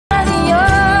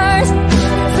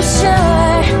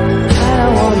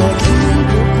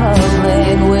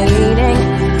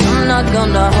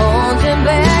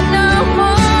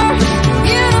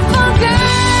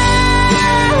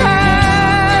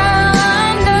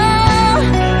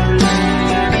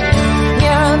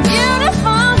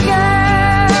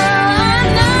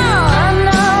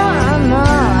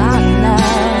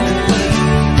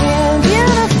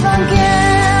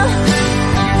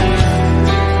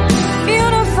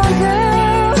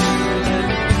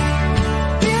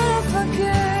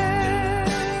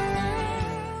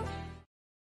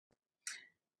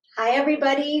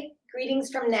everybody. Greetings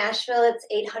from Nashville. It's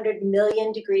 800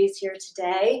 million degrees here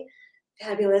today.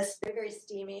 Fabulous, very, very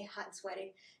steamy, hot and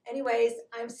sweaty. Anyways,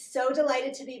 I'm so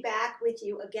delighted to be back with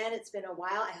you again. It's been a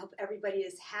while. I hope everybody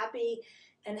is happy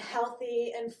and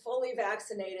healthy and fully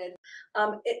vaccinated.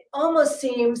 It almost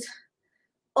seems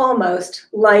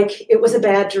like it was a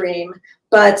bad dream,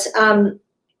 but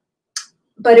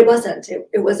it wasn't.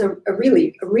 It was a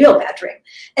real bad dream.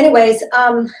 Anyways,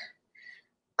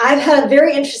 I've had a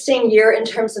very interesting year in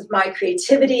terms of my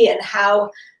creativity and how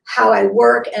I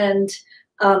work and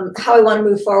how I want to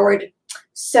move forward.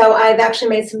 So I've actually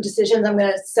made some decisions. I'm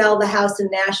going to sell the house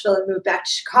in Nashville and move back to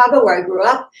Chicago where I grew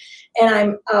up. And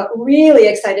I'm really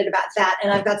excited about that.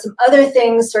 And I've got some other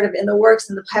things sort of in the works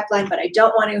in the pipeline, but I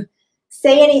don't want to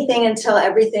say anything until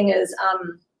everything is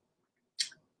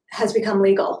has become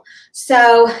legal.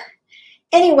 So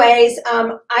anyways,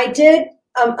 I did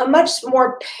a much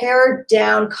more pared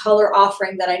down color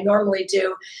offering than I normally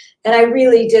do. And I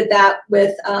really did that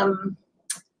with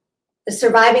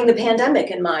surviving the pandemic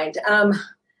in mind.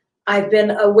 I've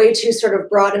been way too sort of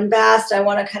broad and vast. I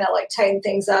want to kind of like tighten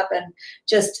things up and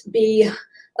just be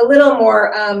a little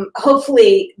more,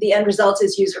 hopefully the end result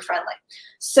is user friendly.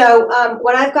 So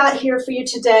what I've got here for you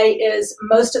today is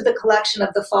most of the collection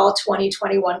of the fall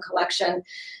 2021 collection.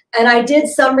 And I did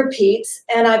some repeats,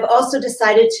 and I've also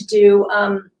decided to do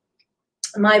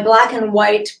my black and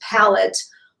white palette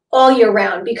all year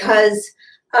round because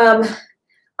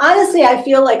honestly, I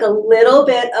feel like a little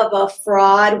bit of a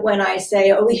fraud when I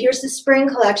say, oh, here's the spring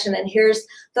collection and here's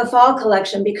the fall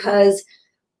collection because,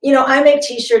 you know, I make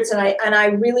t-shirts and I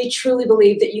really truly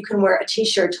believe that you can wear a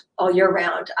t-shirt all year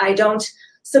round. I don't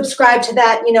subscribe to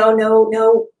that, you know,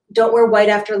 no, don't wear white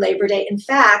after Labor Day. In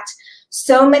fact,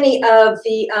 so many of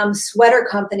the sweater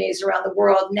companies around the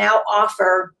world now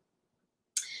offer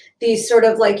these sort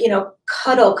of like, you know,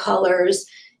 cuddle colors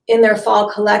in their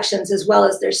fall collections as well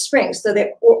as their spring. So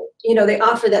they, you know, they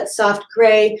offer that soft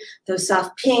gray, those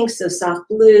soft pinks, those soft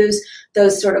blues,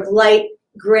 those sort of light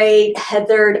gray,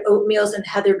 heathered oatmeals and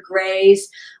heathered grays.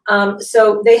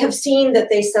 So they have seen that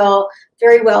they sell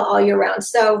very well all year round.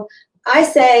 So I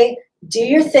say, do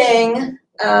your thing,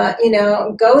 you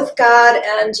know, go with God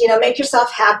and, you know, make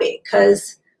yourself happy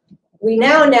because we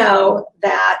now know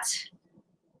that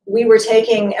we were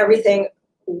taking everything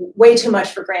way too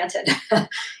much for granted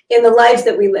in the lives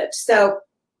that we lived. So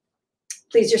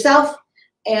please yourself.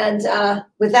 And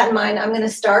with that in mind, I'm going to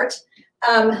start.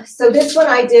 So this one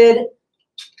I did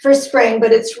for spring,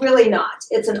 but it's really not.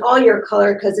 It's an all year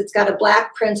color because it's got a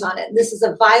black print on it. This is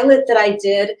a violet that I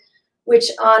did, which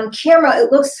on camera,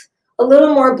 it looks a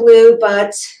little more blue,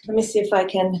 but let me see if I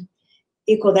can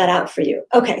equal that out for you.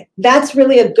 Okay, that's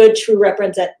really a good true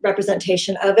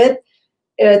representation of it.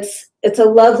 It's a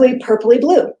lovely purpley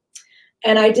blue.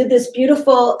 And I did this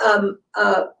beautiful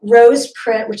rose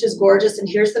print, which is gorgeous. And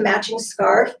here's the matching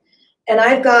scarf. And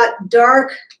I've got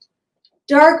dark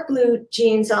blue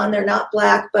jeans on. They're not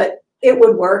black, but it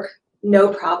would work,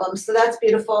 no problem. So that's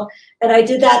beautiful. And I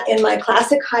did that in my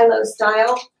classic high-low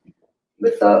style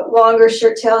with the longer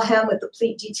shirt tail hem with the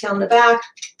pleat detail in the back.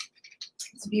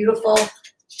 It's beautiful.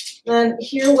 And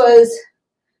here was,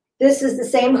 this is the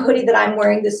same hoodie that I'm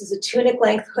wearing. This is a tunic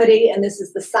length hoodie, and this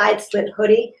is the side slit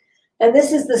hoodie. And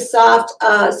this is the soft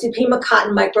Supima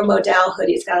cotton micro modal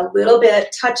hoodie. It's got a little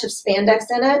bit touch of spandex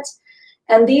in it.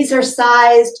 And these are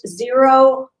sized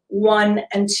 0, 1,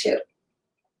 and 2.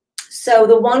 So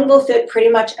the 1 will fit pretty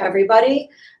much everybody.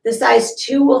 The size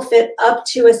 2 will fit up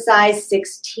to a size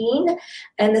 16.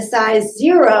 And the size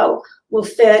 0 will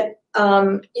fit,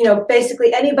 you know,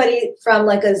 basically anybody from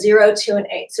like a 0 to an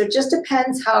 8. So it just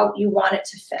depends how you want it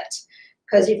to fit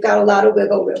because you've got a lot of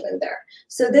wiggle room in there.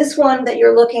 So this one that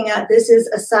you're looking at, this is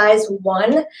a size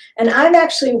 1, and I'm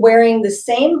actually wearing the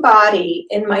same body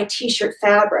in my t-shirt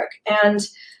fabric. And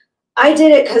I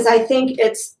did it because I think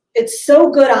it's so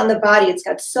good on the body. It's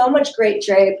got so much great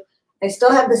drape. I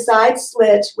still have the side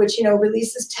slit, which, you know,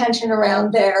 releases tension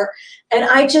around there. And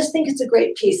I just think it's a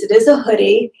great piece. It is a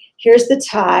hoodie. Here's the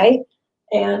tie,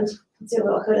 and it's a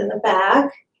little hood in the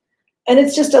back. And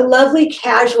it's just a lovely,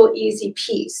 casual, easy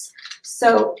piece.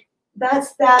 So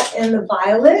that's that in the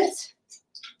violet.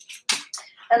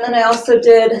 And then I also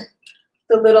did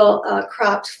the little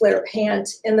cropped flare pant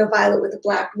in the violet with the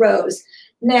black rose.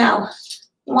 Now,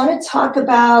 I want to talk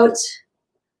about,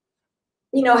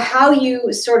 you know, how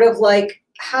you sort of like,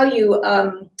 how you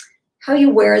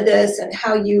wear this and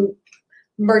how you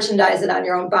merchandise it on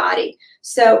your own body.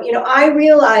 So, you know, I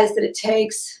realize that it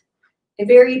takes a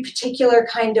very particular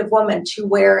kind of woman to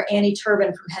wear Annie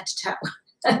Turbin from head to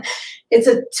toe. It's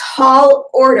a tall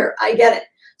order. I get it.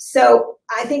 So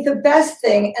I think the best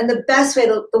thing and the best way,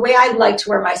 the way I like to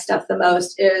wear my stuff the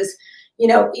most is, you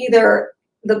know, either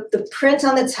the print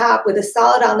on the top with a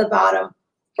solid on the bottom,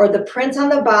 or the print on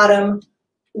the bottom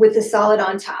with the solid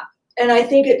on top. And I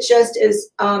think it just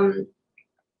is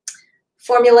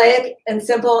formulaic and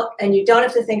simple, and you don't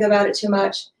have to think about it too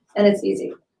much, and it's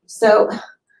easy. So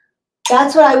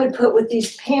that's what I would put with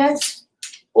these pants,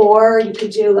 or you could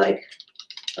do like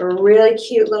a really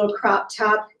cute little crop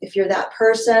top if you're that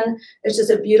person. It's just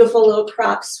a beautiful little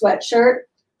crop sweatshirt.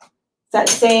 That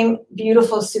same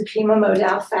beautiful Suprema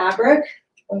modal fabric.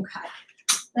 Okay.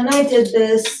 Then I did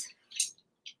this.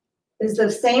 Is the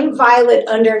same violet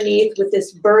underneath with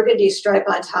this burgundy stripe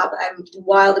on top. I'm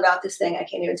wild about this thing. I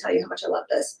can't even tell you how much I love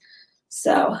this.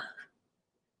 So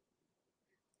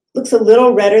looks a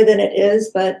little redder than it is,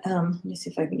 but let me see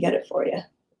if I can get it for you.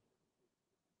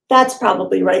 That's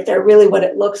probably right there, really what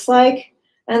it looks like.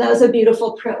 And that was a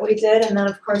beautiful print we did. And then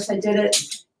of course I did it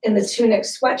in the tunic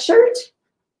sweatshirt.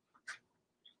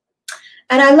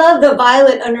 And I love the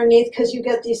violet underneath because you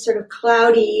get these sort of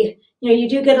cloudy, you know, you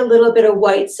do get a little bit of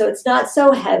white, so it's not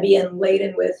so heavy and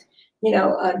laden with, you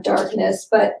know, darkness.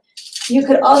 But you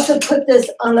could also put this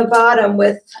on the bottom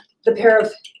with the pair of,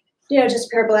 you know, just a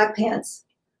pair of black pants.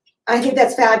 I think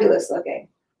that's fabulous looking.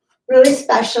 Really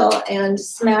special and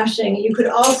smashing. You could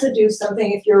also do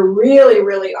something if you're really,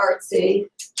 really artsy,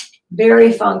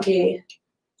 very funky.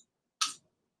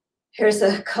 Here's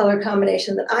a color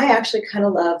combination that I actually kind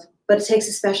of love, but it takes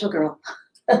a special girl.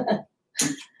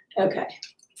 Okay.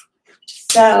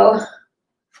 So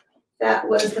that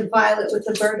was the violet with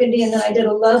the burgundy, and then I did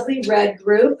a lovely red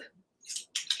group.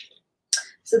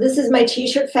 So this is my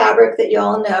t-shirt fabric that you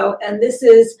all know, and this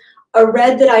is a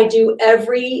red that I do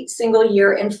every single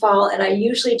year in fall, and I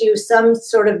usually do some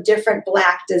sort of different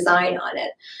black design on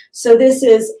it. So this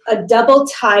is a double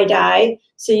tie-dye.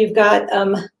 So you've got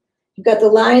the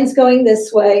lines going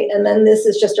this way, and then this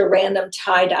is just a random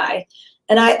tie-dye.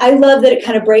 And I love that it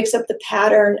kind of breaks up the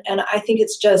pattern, and I think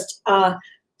it's just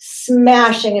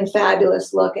smashing and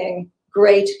fabulous looking.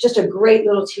 Great, just a great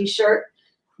little t-shirt.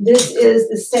 This is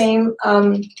the same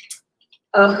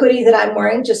hoodie that I'm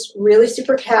wearing, just really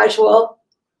super casual.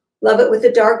 Love it with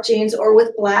the dark jeans or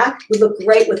with black. Would look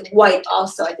great with white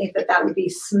also. I think that that would be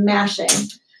smashing.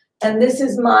 And this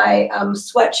is my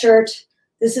sweatshirt.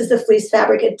 This is the fleece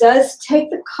fabric. It does take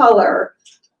the color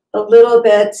a little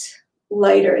bit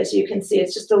lighter, as you can see.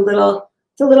 It's just a little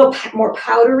more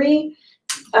powdery.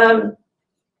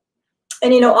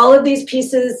 And, you know, all of these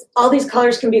pieces, all these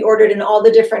colors can be ordered in all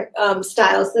the different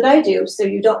styles that I do. So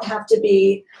you don't have to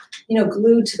be, you know,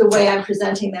 glued to the way I'm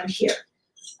presenting them here.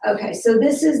 Okay, so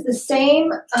this is the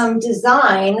same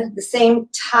design, the same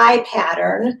tie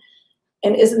pattern.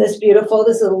 And isn't this beautiful?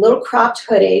 This is a little cropped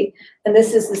hoodie. And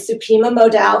this is the Suprema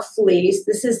modal fleece.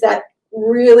 This is that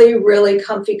really, really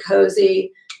comfy,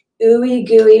 cozy, ooey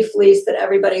gooey fleece that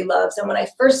everybody loves. And when I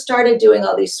first started doing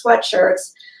all these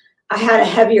sweatshirts, I had a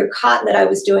heavier cotton that I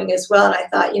was doing as well. And I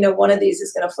thought, you know, one of these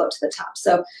is going to float to the top.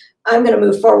 So I'm going to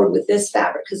move forward with this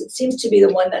fabric because it seems to be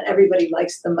the one that everybody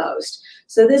likes the most.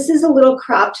 So this is a little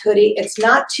cropped hoodie. It's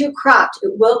not too cropped.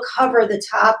 It will cover the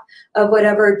top of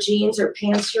whatever jeans or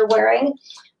pants you're wearing.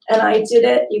 And I did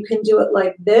it, you can do it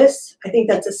like this. I think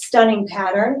that's a stunning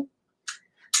pattern.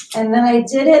 And then I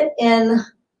did it in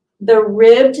the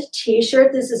ribbed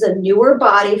t-shirt. This is a newer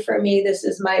body for me. This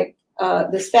is my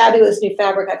this fabulous new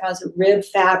fabric I found. It's a rib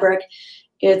fabric.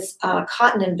 It's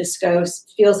cotton and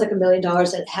viscose. Feels like $1 million,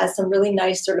 and it has some really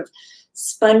nice sort of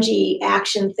spongy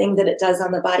action thing that it does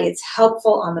on the body. It's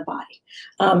helpful on the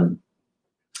body.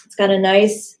 It's got a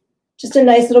nice, just a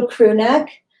nice little crew neck.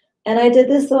 And I did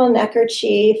this little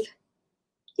neckerchief,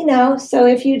 you know, so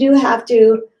if you do have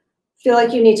to feel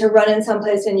like you need to run in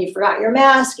someplace and you forgot your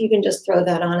mask, you can just throw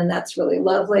that on, and that's really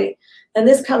lovely. And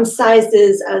this comes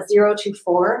sizes 0 to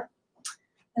 4.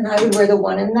 And I would wear the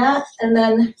 1 in that. And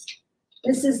then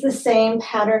this is the same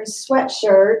pattern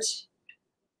sweatshirt.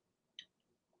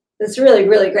 It's really,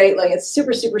 really great. Like, it's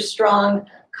super, super strong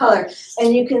color.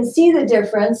 And you can see the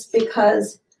difference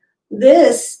because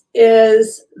this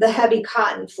is the heavy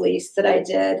cotton fleece that I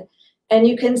did. And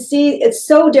you can see it's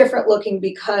so different looking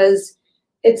because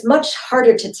it's much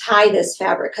harder to tie this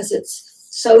fabric because it's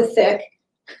so thick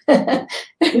and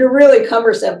really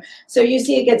cumbersome. So you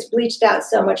see it gets bleached out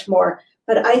so much more.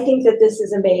 But I think that this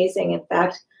is amazing. In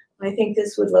fact, I think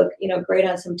this would look, you know, great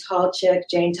on some tall chick,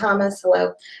 Jane Thomas,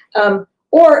 hello,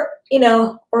 or, you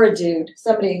know, or a dude,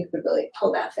 somebody who could really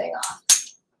pull that thing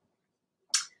off.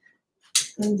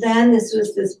 And then this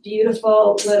was this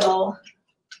beautiful little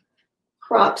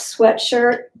crop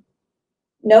sweatshirt,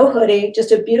 no hoodie,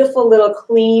 just a beautiful little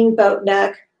clean boat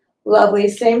neck Lovely,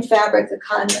 same fabric, the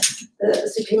cotton,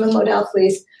 the Suprema Modal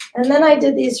fleece. And then I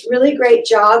did these really great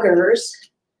joggers,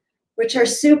 which are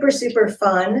super, super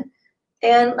fun.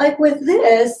 And like with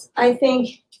this, I think,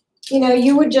 you know,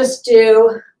 you would just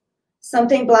do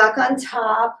something black on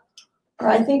top, or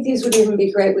I think these would even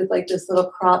be great with like this little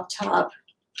crop top.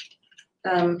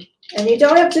 And you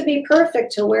don't have to be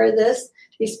perfect to wear this.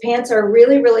 These pants are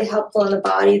really, really helpful in the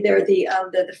body. They're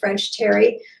the French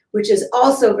terry, which is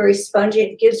also very spongy.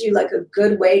 It gives you like a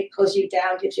good weight, pulls you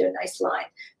down, gives you a nice line.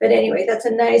 But anyway, that's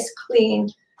a nice, clean,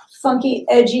 funky,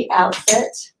 edgy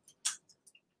outfit.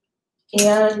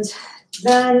 And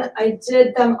then I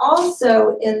did them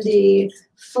also in the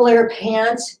flare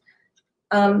pant.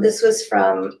 This was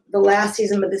from the last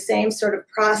season, but the same sort of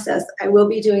process. I will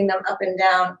be doing them up and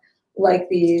down like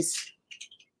these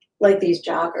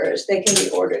joggers. They can be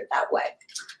ordered that way.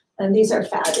 And these are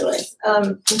fabulous.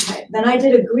 Okay, then I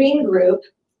did a green group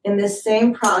in this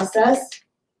same process.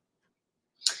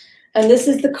 And this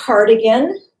is the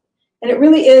cardigan. And it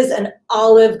really is an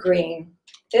olive green.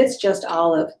 It's just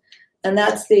olive. And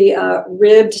that's the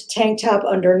ribbed tank top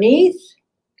underneath.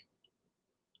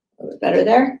 A little bit better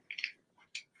there.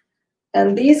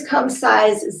 And these come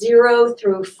size 0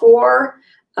 through 4.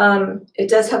 It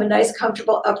does have a nice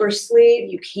comfortable upper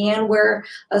sleeve. You can wear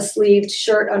a sleeved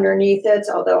shirt underneath it,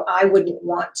 although I wouldn't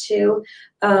want to.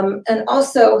 And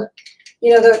also,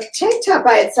 you know, the tank top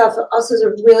by itself also is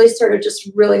a really sort of just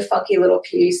really funky little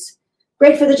piece.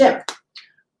 Great for the gym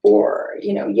or,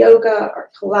 you know, yoga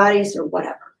or Pilates or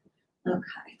whatever.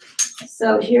 Okay,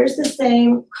 so here's the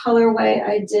same colorway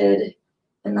I did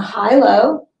in the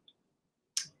high-low.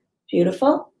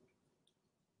 Beautiful.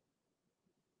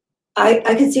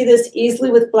 I could see this easily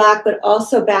with black, but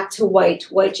also back to white.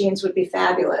 White jeans would be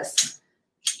fabulous.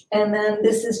 And then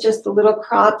this is just the little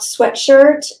cropped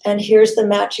sweatshirt, and here's the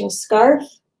matching scarf.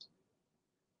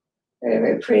 Very,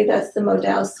 very pretty. That's the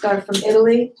Modal scarf from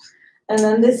Italy. And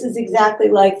then this is exactly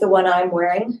like the one I'm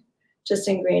wearing, just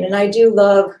in green. And I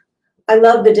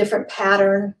love the different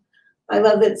pattern. I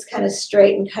love that it's kind of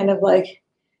straight and kind of like,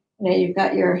 you know, you've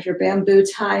got your bamboo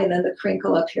tie and then the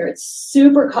crinkle up here. It's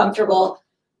super comfortable,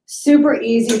 super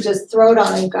easy, just throw it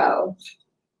on and go.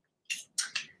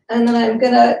 And then I'm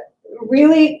gonna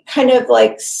really kind of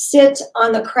like sit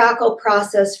on the crackle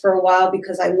process for a while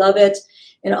because I love it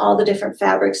in all the different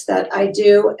fabrics that I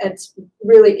do. And it's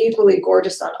really equally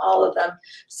gorgeous on all of them.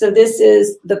 So this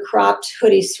is the cropped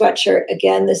hoodie sweatshirt.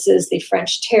 Again, this is the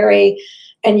French terry.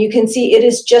 And you can see it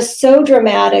is just so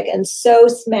dramatic and so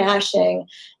smashing.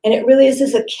 And it really is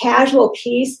just a casual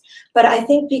piece. But I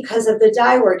think because of the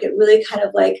dye work, it really kind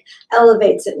of like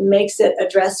elevates it and makes it a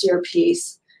dressier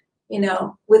piece. You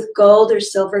know, with gold or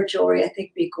silver jewelry, I think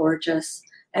it'd be gorgeous.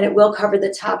 And it will cover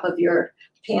the top of your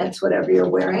pants, whatever you're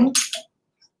wearing.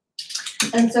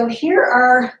 And so here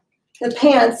are the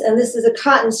pants, and this is a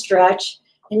cotton stretch.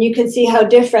 And you can see how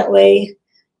differently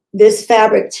this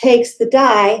fabric takes the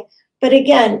dye. But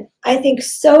again, I think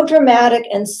so dramatic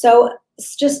and so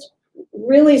it's just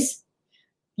really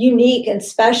unique and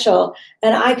special.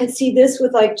 And I could see this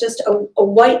with like just a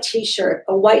white t-shirt,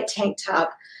 a white tank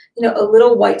top, you know, a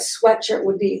little white sweatshirt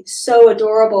would be so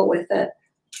adorable with it.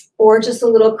 Or just a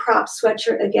little crop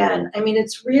sweatshirt again. I mean,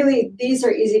 it's really, these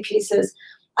are easy pieces.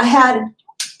 I had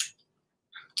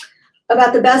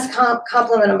about the best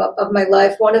compliment of my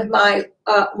life. One of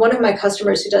my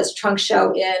customers who does trunk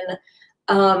show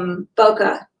in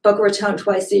Boca Raton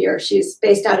twice a year. She's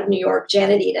based out of New York,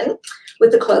 Janet Eden,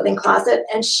 with the Clothing Closet.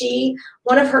 And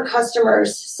one of her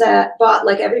customers bought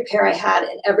like every pair I had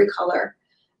in every color.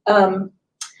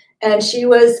 And she's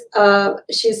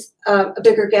a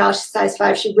bigger gal, she's size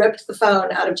 5. She ripped the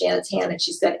phone out of Janet's hand and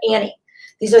she said, "Annie,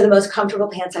 these are the most comfortable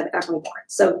pants I've ever worn."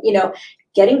 So, you know,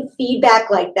 getting feedback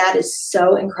like that is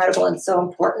so incredible and so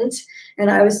important.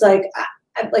 And I was like,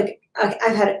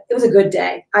 it was a good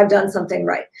day. I've done something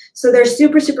right. So they're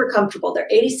super, super comfortable. They're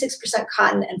 86%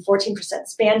 cotton and 14%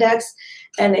 spandex,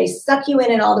 and they suck you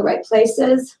in all the right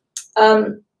places.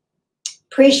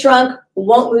 Pre-shrunk,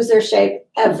 won't lose their shape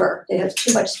ever. They have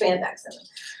too much spandex in them.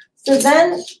 So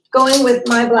then going with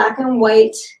my black and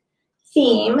white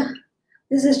theme,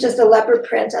 this is just a leopard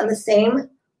print on the same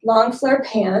long flare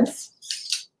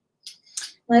pants.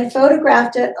 And I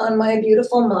photographed it on my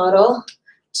beautiful model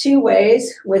 2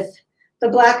 ways with the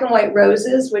black and white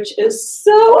roses, which is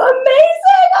so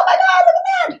amazing. Oh my God, look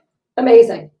at that.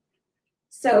 Amazing.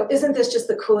 So isn't this just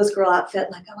the coolest girl outfit?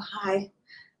 Like, oh, hi.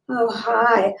 Oh,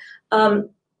 hi.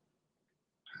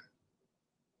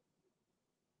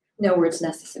 No words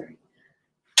necessary.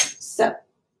 So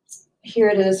here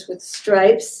it is with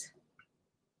stripes.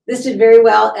 This did very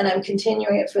well, and I'm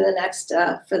continuing it for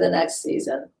the next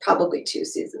season, probably 2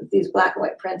 seasons. These black and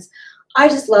white prints, I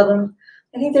just love them.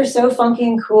 I think they're so funky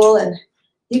and cool, and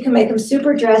you can make them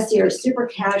super dressy or super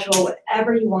casual,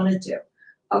 whatever you want to do.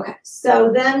 Okay,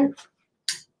 so then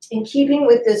in keeping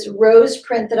with this rose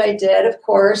print that I did, of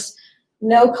course,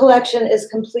 no collection is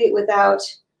complete without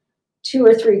 2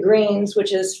 or 3 greens,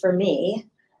 which is for me.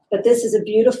 But this is a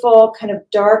beautiful kind of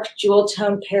dark jewel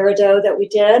tone peridot that we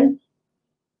did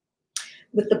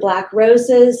with the black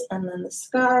roses and then the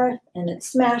scarf, and it's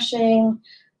smashing,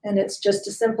 and it's just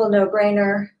a simple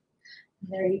no-brainer.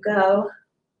 There you go.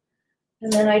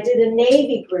 And then I did a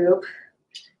navy group,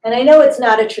 and I know it's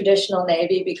not a traditional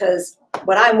navy because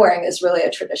what I'm wearing is really a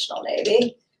traditional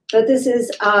navy, but this is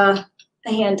a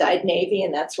hand-dyed navy,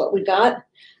 and that's what we got.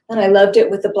 And I loved it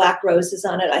with the black roses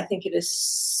on it. I think it is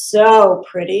so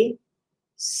pretty,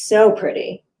 so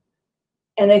pretty.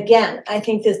 And again, I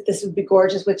think this would be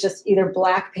gorgeous with just either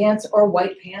black pants or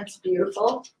white pants.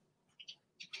 Beautiful.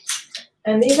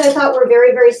 And these I thought were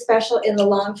very, very special in the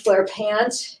long flare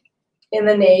pant in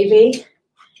the navy.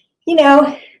 You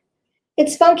know,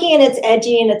 it's funky and it's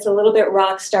edgy and it's a little bit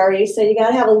rock starry, so you got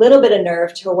to have a little bit of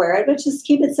nerve to wear it, but just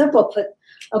keep it simple. Put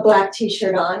a black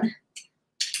t-shirt on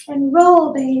and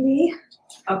roll, baby.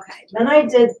 Okay, then I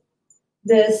did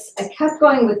this. I kept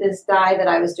going with this dye that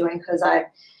I was doing because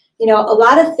you know, a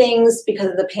lot of things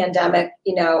because of the pandemic,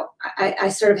 you know, I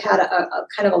sort of had a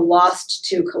kind of a lost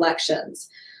to collections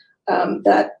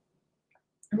that,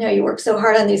 you know, you work so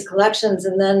hard on these collections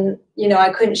and then, you know,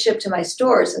 I couldn't ship to my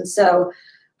stores. And so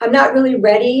I'm not really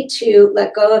ready to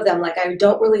let go of them. Like, I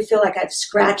don't really feel like I've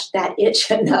scratched that itch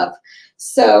enough.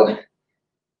 So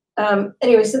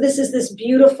anyway, so this is this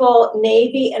beautiful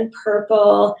navy and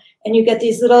purple, and you get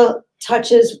these little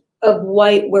touches of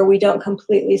white where we don't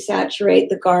completely saturate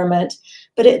the garment,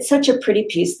 but it's such a pretty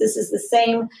piece. This is the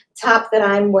same top that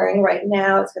I'm wearing right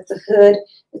now. It's got the hood,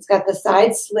 it's got the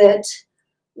side slit,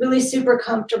 really super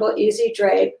comfortable, easy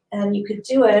drape, and you could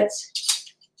do it.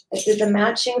 I did the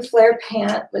matching flare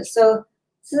pant, but so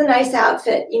this is a nice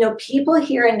outfit. You know, people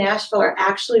here in Nashville are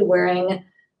actually wearing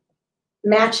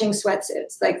matching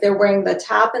sweatsuits. Like, they're wearing the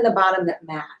top and the bottom that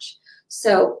match.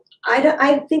 So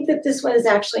I think that this one is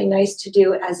actually nice to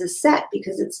do as a set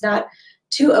because it's not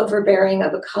too overbearing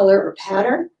of a color or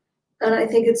pattern. And I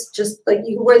think it's just like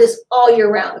you can wear this all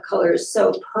year round. The color is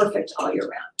so perfect all year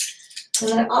round. And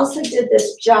then I also did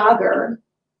this jogger.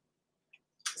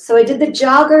 So I did the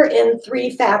jogger in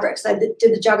 3 fabrics. I did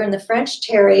the jogger in the French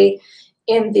terry,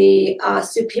 in the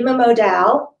Supima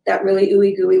modal, that really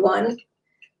ooey gooey one.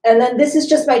 And then this is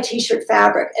just my t-shirt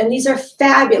fabric. And these are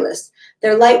fabulous.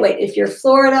 They're lightweight. If you're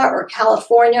Florida or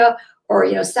California or,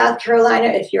 you know, South Carolina,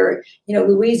 if you're, you know,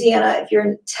 Louisiana, if you're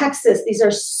in Texas, these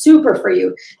are super for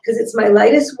you because it's my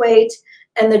lightest weight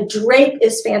and the drape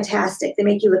is fantastic. They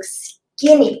make you look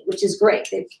skinny, which is great.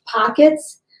 They have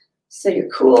pockets, so you're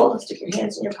cool. Stick your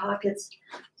hands in your pockets.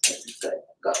 Good.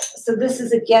 Go. So this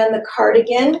is, again, the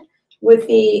cardigan with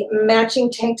the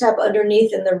matching tank top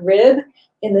underneath and the rib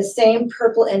in the same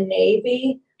purple and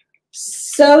navy.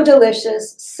 So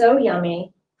delicious, so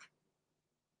yummy.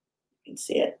 You can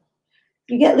see it.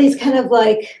 You get these kind of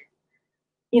like,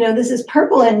 you know, this is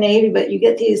purple and navy, but you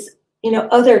get these, you know,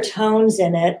 other tones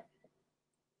in it.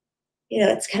 You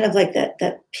know, it's kind of like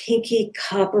that pinky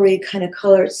coppery kind of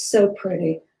color. It's so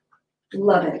pretty.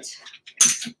 Love it.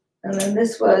 And then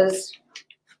this is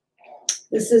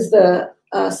the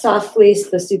soft fleece,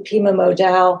 the Supima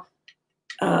modal.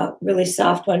 Really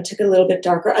soft one. Took it a little bit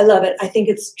darker. I love it. I think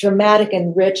it's dramatic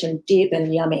and rich and deep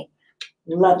and yummy.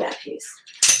 Love that piece.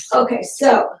 Okay,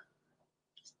 so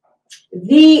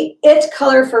the it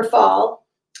color for fall,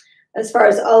 as far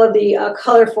as all of the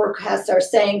color forecasts are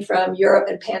saying from Europe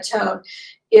and Pantone,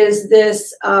 is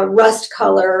this rust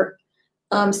color.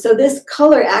 So this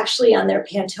color actually on their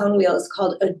Pantone wheel is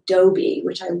called Adobe,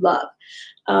 which I love.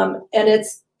 And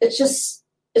it's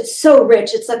so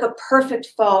rich. It's like a perfect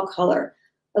fall color.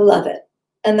 I love it.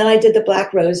 And then I did the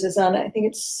black roses on it. I think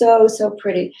it's so, so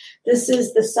pretty. This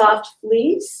is the soft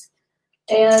fleece.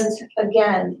 And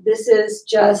again, this is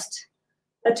just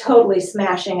a totally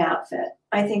smashing outfit.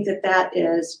 I think that that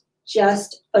is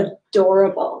just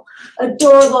adorable.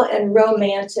 Adorable and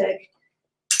romantic.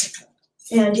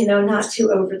 And, you know, not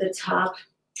too over the top.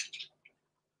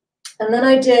 And then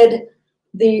I did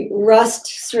the rust,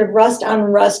 sort of rust on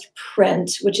rust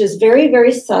print, which is very,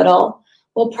 very subtle.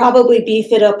 We'll probably beef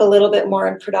it up a little bit more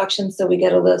in production so we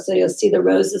get a little, so you'll see the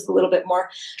roses a little bit more.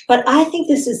 But I think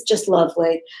this is just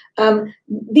lovely.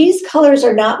 These colors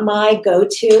are not my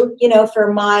go-to, you know,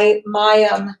 for my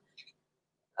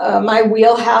my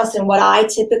wheelhouse and what I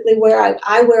typically wear.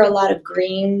 I wear a lot of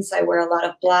greens. I wear a lot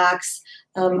of blacks.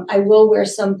 I will wear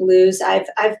some blues.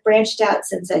 I've branched out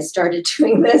since I started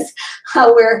doing this.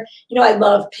 I'll wear, I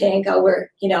love pink. I'll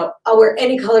wear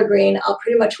any color green. I'll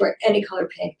pretty much wear any color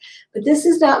pink. But this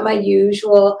is not my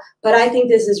usual, but I think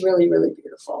this is really, really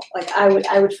beautiful. Like I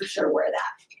would for sure wear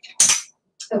that.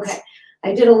 Okay.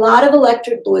 I did a lot of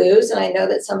electric blues, and I know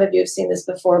that some of you have seen this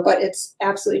before, but it's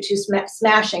absolutely too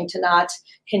smashing to not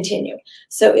continue.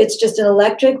 So it's just an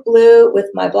electric blue with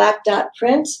my black dot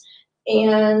print,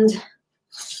 and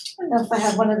I don't know if I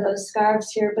have one of those scarves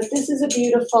here, but this is a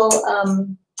beautiful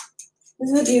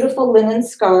linen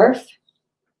scarf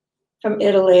from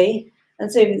Italy.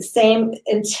 And so you have the same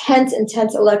intense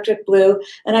electric blue.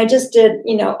 And I just did,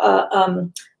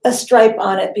 a stripe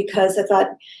on it because I thought,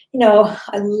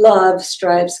 I love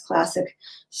stripes, classic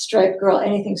stripe girl,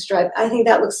 anything stripe. I think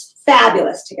that looks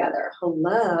fabulous together.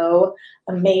 Hello,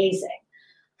 amazing.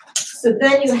 So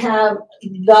then you have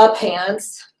the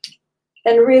pants.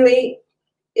 And really,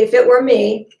 if it were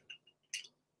me,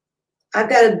 I've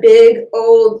got a big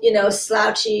old,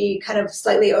 slouchy, kind of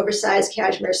slightly oversized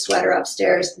cashmere sweater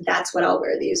upstairs. That's what I'll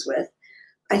wear these with.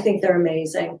 I think they're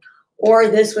amazing. Or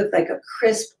this with like a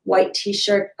crisp white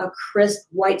t-shirt, a crisp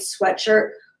white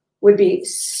sweatshirt would be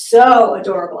so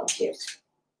adorable and cute.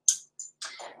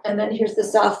 And then here's the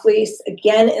soft fleece,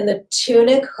 again in the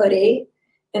tunic hoodie,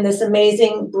 in this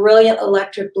amazing, brilliant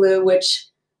electric blue, which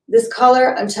this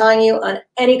color, I'm telling you, on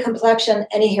any complexion,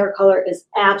 any hair color is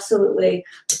absolutely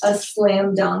a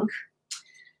slam dunk.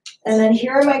 And then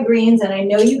here are my greens, and I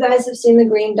know you guys have seen the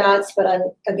green dots, but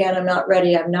I'm not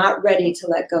ready. I'm not ready to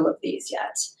let go of these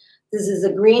yet. This is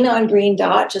a green on green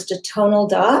dot, just a tonal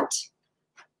dot.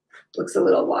 Looks a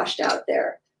little washed out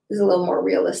there. This is a little more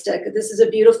realistic. This is a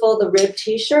beautiful, the rib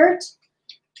t-shirt.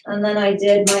 And then I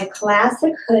did my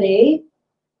classic hoodie.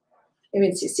 Maybe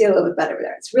you see a little bit better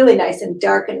there. It's really nice and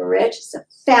dark and rich. It's a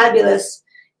fabulous,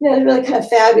 really kind of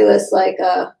fabulous, like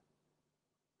a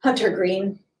hunter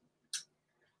green.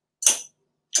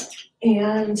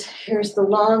 And here's the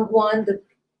long one,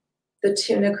 the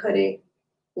tunic hoodie.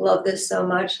 Love this so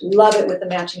much. Love it with the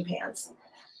matching pants.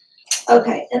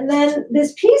 Okay, and then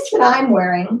this piece that I'm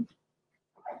wearing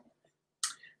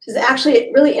is actually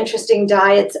a really interesting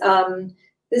dye. It's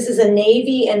this is a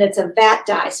navy and it's a vat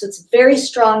dye, so it's very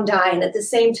strong dye. And at the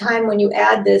same time, when you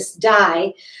add this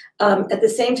dye, at the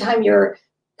same time you're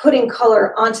putting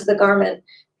color onto the garment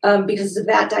because the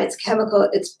vat dye, it's chemical,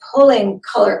 it's pulling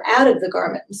color out of the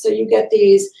garment. So you get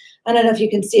these, I don't know if you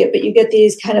can see it, but you get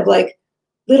these kind of like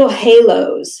little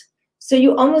halos. So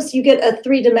you get a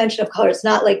 3-dimension of color. It's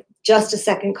not like just a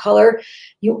second color.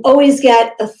 You always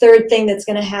get a third thing that's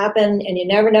going to happen, and you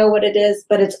never know what it is,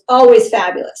 but it's always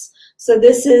fabulous. So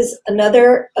this is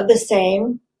another of the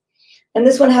same. And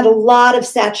this one had a lot of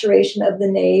saturation of the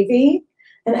navy.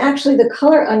 And actually the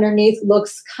color underneath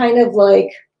looks kind of like,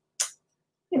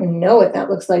 I don't even know what that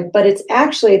looks like, but it's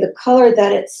actually the color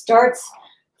that it starts.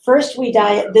 First we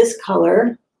dye it this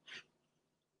color,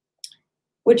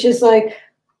 which is like,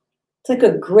 it's like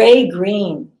a gray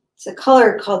green. It's a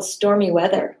color called Stormy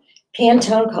Weather,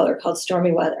 Pantone color called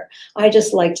Stormy Weather. I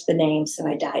just liked the name, so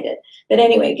I dyed it. But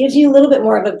anyway, it gives you a little bit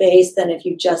more of a base than if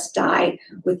you just dye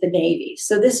with the navy.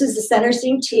 So this is the center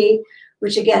seam tee,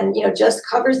 which again, just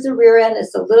covers the rear end.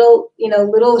 It's a little,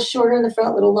 little shorter in the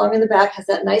front, a little longer in the back, has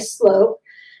that nice slope.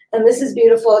 And this is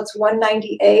beautiful. It's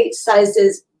 198,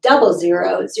 sizes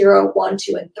 00, 0, 1,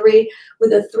 2, and 3,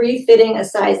 with a 3 fitting a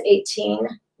size 18,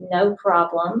 no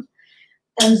problem.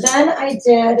 And then I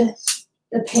did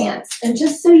the pants. And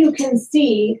just so you can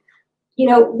see,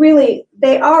 really,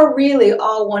 they are really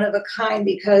all one of a kind,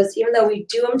 because even though we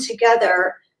do them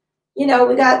together, we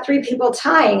got 3 people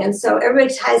tying. And so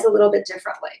everybody ties a little bit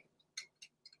differently.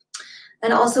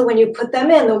 And also when you put them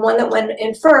in, the one that went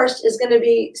in first is going to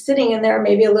be sitting in there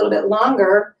maybe a little bit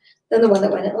longer than the one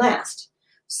that went in last.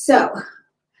 So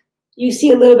you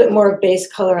see a little bit more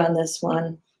base color on this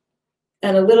one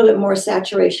and a little bit more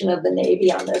saturation of the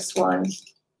navy on this one.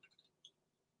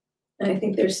 And I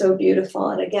think they're so beautiful.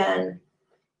 And again,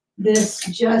 this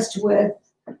just with,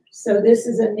 so this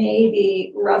is a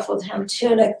navy ruffled hem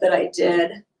tunic that I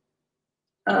did.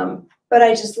 But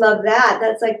I just love that.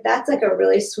 That's like a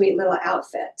really sweet little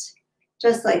outfit.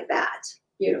 Just like that.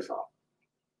 Beautiful.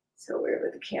 So weird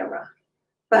with the camera.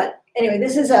 But anyway,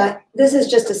 this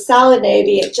is just a solid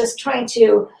navy. It's just trying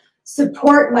to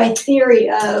support my theory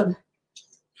of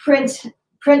print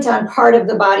on part of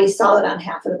the body, solid on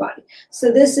half of the body.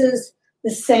 So this is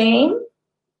the same,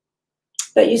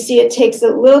 but you see it takes a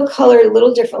little color a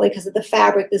little differently because of the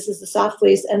fabric. This is the soft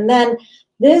fleece. And then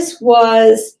this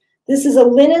This is a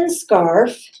linen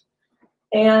scarf.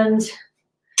 And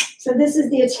so this is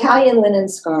the Italian linen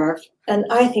scarf. And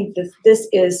I think that this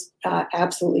is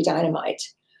absolutely dynamite.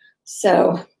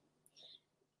 So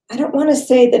I don't want to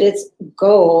say that it's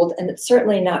gold, and it's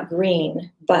certainly not green,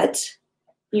 but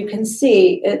you can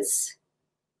see it's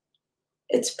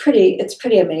pretty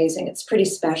amazing. It's pretty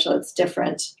special. It's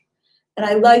different. And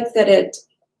I like that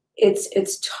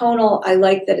it's tonal. I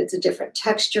like that it's a different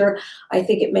texture. I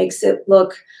think it makes it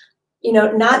look, you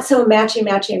know, not so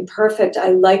matchy and perfect. I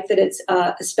like that it's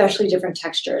especially different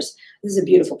textures. This is a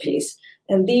beautiful piece.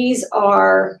 And these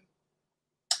are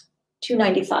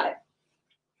 $2.95.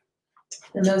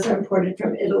 And those are imported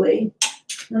from Italy.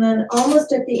 And then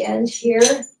almost at the end here,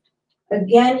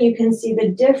 again, you can see the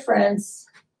difference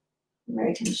where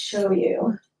I can show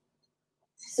you.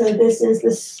 So this is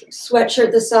the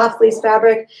sweatshirt, the soft fleece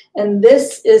fabric, and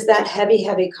this is that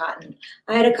heavy cotton.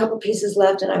 I had a couple pieces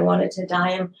left and I wanted to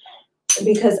dye them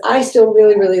because I still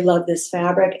really love this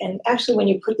fabric. And actually when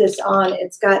you put this on,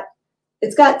 it's got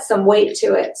some weight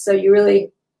to it. So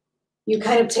you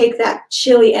kind of take that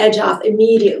chilly edge off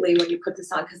immediately when you put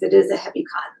this on because it is a heavy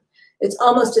cotton. It's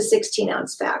almost a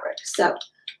 16-ounce fabric. So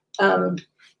if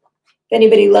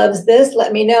anybody loves this,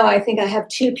 let me know. I think I have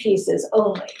 2 pieces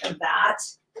only of that.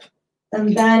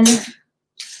 And then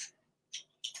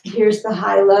here's the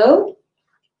high-low.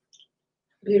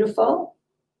 Beautiful.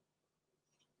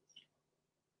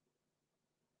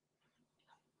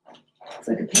 It's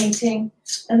like a painting.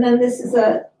 And then this is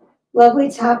a lovely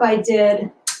top I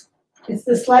did. It's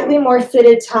the slightly more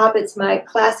fitted top. It's my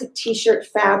classic t-shirt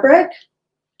fabric.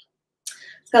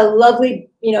 It's got a lovely,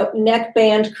 you know,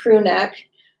 neckband, crew neck,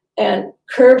 and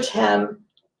curved hem.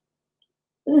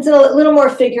 It's a little more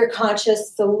figure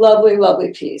conscious. It's a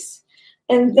lovely piece.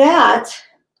 And that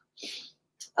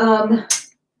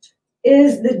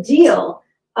is the deal.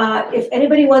 If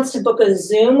anybody wants to book a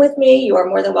Zoom with me, you are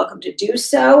more than welcome to do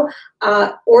so.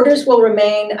 Orders will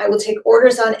remain. I will take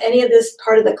orders on any of this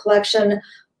part of the collection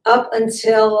up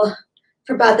until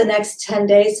for about the next 10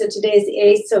 days. So today's the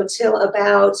 8th, so till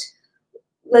about,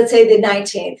 let's say the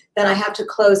 19th, then I have to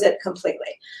close it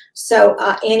completely. So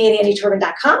Annie at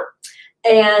AnnieTurbin.com.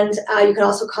 And you can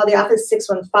also call the office,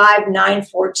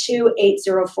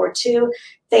 615-942-8042.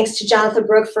 Thanks to Jonathan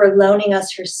Brooke for loaning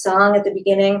us her song at the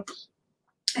beginning.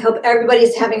 I hope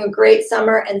everybody's having a great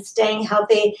summer and staying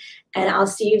healthy, and I'll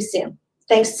see you soon.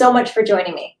 Thanks so much for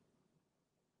joining me.